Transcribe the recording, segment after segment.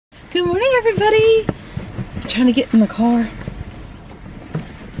Good morning, everybody. I'm trying to get in the car.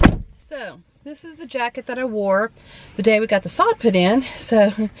 So, this is the jacket that I wore the day we got the sod put in.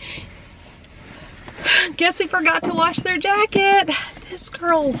 So, guess he forgot to wash their jacket. This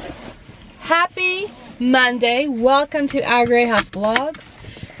girl. Happy Monday. Welcome to Our Gray House Vlogs.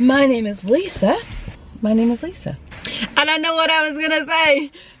 My name is Lisa. I don't know what I was gonna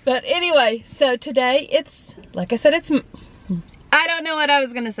say, but anyway, so today it's, like I said, I don't know what I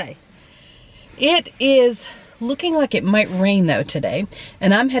was gonna say. It is looking like it might rain though today,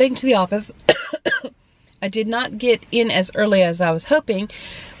 and I'm heading to the office. I did not get in as early as I was hoping.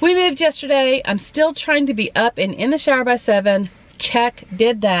 We moved yesterday. I'm still trying to be up and in the shower by 7. Check,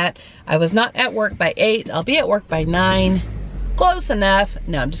 did that. I was not at work by 8. I'll be at work by 9. Close enough.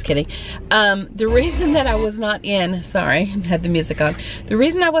 No, I'm just kidding. The reason that I was not in, sorry, I had the music on. The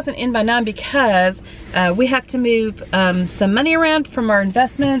reason I wasn't in by 9 because we have to move some money around from our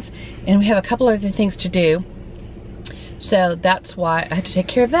investments, and we have a couple other things to do. So that's why I had to take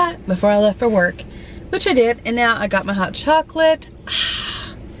care of that before I left for work, which I did. And now I got my hot chocolate.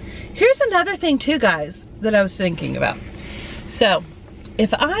 Here's another thing too, guys, that I was thinking about. So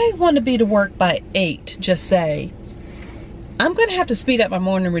if I want to be to work by 8, just say, I'm going to have to speed up my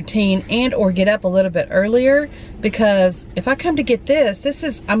morning routine and or get up a little bit earlier, because if I come to get this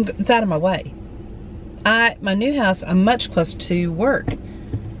is, it's out of my way. My new house, I'm much closer to work.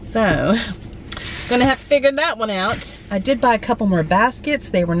 So, gonna have to figure that one out. I did buy a couple more baskets.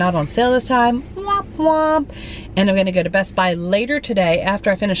 They were not on sale this time. Womp womp. And I'm gonna go to Best Buy later today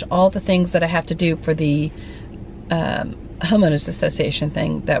after I finish all the things that I have to do for the homeowners association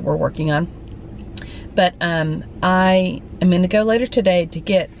thing that we're working on. But I am gonna go later today to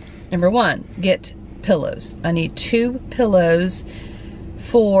get, number one, get pillows. I need 2 pillows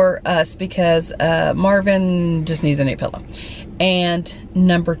for us because Marvin just needs a new pillow. And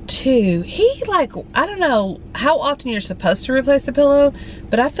number 2, he, like, I don't know how often you're supposed to replace a pillow,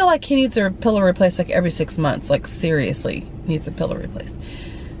 but I feel like he needs a pillow replaced like every 6 months, like seriously needs a pillow replaced.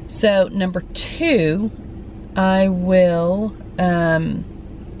 So number 2, I will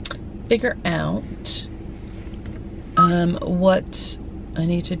figure out what I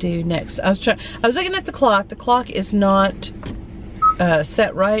need to do next. I was looking at the clock. The clock is not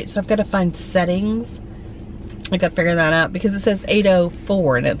set right, so I've got to find settings. I got to figure that out because it says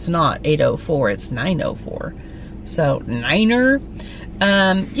 8:04 and it's not 8:04, it's 9:04. So niner.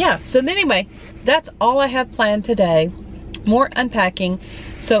 Yeah, so anyway, that's all I have planned today. More unpacking.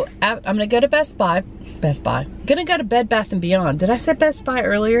 So I'm gonna go to Best Buy. Gonna go to Bed Bath & Beyond. Did I say Best Buy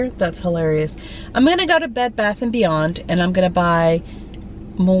earlier? That's hilarious. I'm gonna go to Bed Bath & Beyond, and I'm gonna buy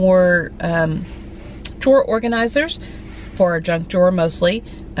more drawer organizers for our junk drawer mostly,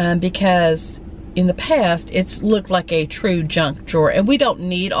 because in the past it's looked like a true junk drawer, and we don't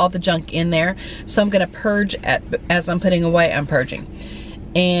need all the junk in there. So I'm gonna purge as I'm putting away, I'm purging.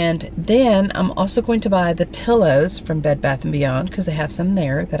 And then I'm also going to buy the pillows from Bed Bath & Beyond because they have some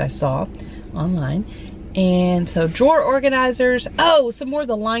there that I saw online. And so drawer organizers. Oh, some more of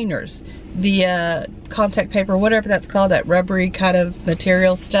the liners, the contact paper, whatever that's called, that rubbery kind of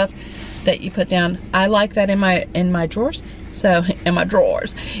material stuff that you put down. I like that in my drawers. So in my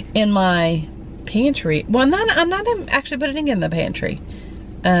drawers, in my pantry. Well, I'm not actually putting it in the pantry.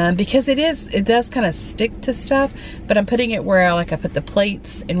 Because it does kind of stick to stuff, but I'm putting it where I put the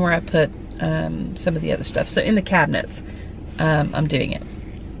plates and where I put some of the other stuff. So in the cabinets, I'm doing it.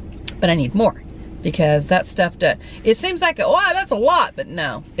 But I need more because that stuff it seems like, wow, that's a lot, but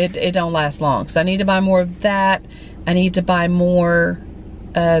no, it don't last long. So I need to buy more of that. I need to buy more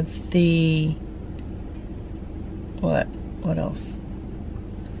of the, what else?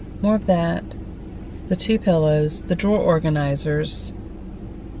 More of that, the 2 pillows, the drawer organizers.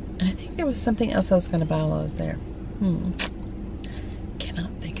 I think there was something else I was going to buy while I was there. Cannot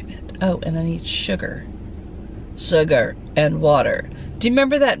think of it. Oh, and I need sugar. Sugar and water. Do you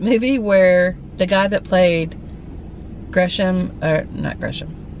remember that movie where the guy that played Gresham, or not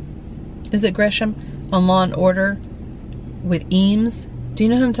Gresham, is it Gresham on Law and Order with Eames? Do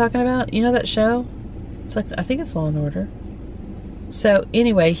you know who I'm talking about? You know that show? It's like, I think it's Law and Order. So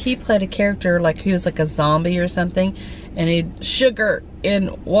anyway, he played a character like he was like a zombie or something, and he'd sugar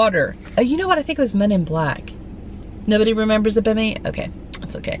in water. You know what? I think it was Men in Black. Nobody remembers it but me? Okay,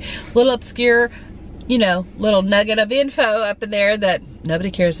 that's okay. Little obscure, you know, little nugget of info up in there that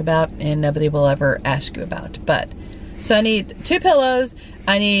nobody cares about and nobody will ever ask you about. But, so I need 2 pillows,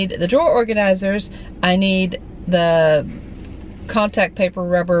 I need the drawer organizers, I need the contact paper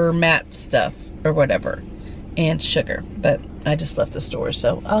rubber mat stuff or whatever, and sugar. But I just left the store,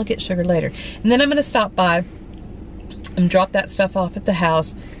 so I'll get sugar later. And then I'm gonna stop by and drop that stuff off at the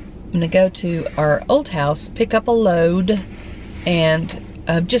house, I'm gonna go to our old house, pick up a load, and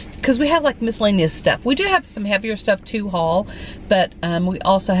just because we have like miscellaneous stuff. We do have some heavier stuff to haul, but we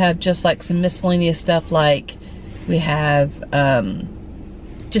also have just like some miscellaneous stuff, like we have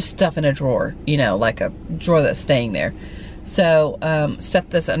just stuff in a drawer, you know, like a drawer that's staying there. So stuff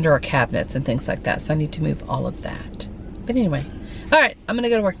that's under our cabinets and things like that. So I need to move all of that. But anyway, all right, I'm gonna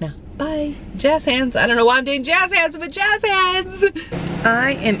go to work now. Bye. Jazz hands. I don't know why I'm doing jazz hands, but jazz hands.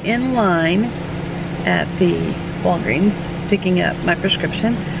 I am in line at the Walgreens picking up my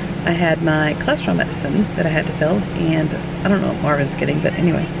prescription. I had my cholesterol medicine that I had to fill, and I don't know what Marvin's getting, but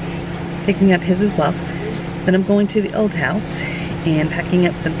anyway, picking up his as well. Then I'm going to the old house and packing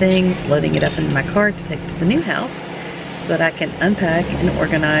up some things, loading it up in my car to take to the new house so that I can unpack and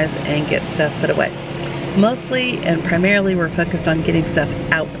organize and get stuff put away. Mostly and primarily we're focused on getting stuff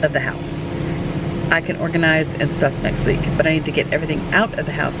out of the house. I can organize and stuff next week, but I need to get everything out of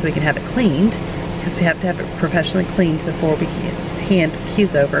the house so we can have it cleaned, because we have to have it professionally cleaned before we can hand the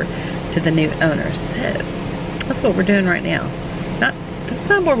keys over to the new owners. So that's what we're doing right now. That's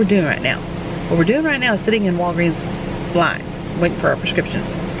not what we're doing right now. What we're doing right now is sitting in Walgreens line, waiting for our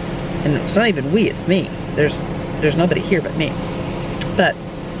prescriptions. And it's not even we, it's me. There's nobody here but me. But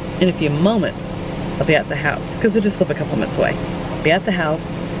in a few moments, I'll be at the house, because I just live a couple minutes away. Be at the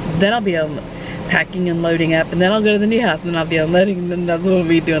house, then I'll be packing and loading up, and then I'll go to the new house, and then I'll be unloading, and then that's when we'll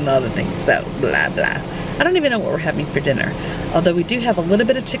be doing the other things. So, blah, blah. I don't even know what we're having for dinner. Although we do have a little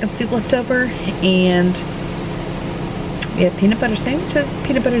bit of chicken soup left over, and we have peanut butter sandwiches,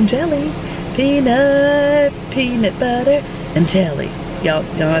 peanut butter and jelly. Peanut butter and jelly. Y'all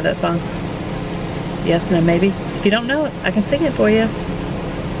know that song? Yes, no, maybe? If you don't know it, I can sing it for you.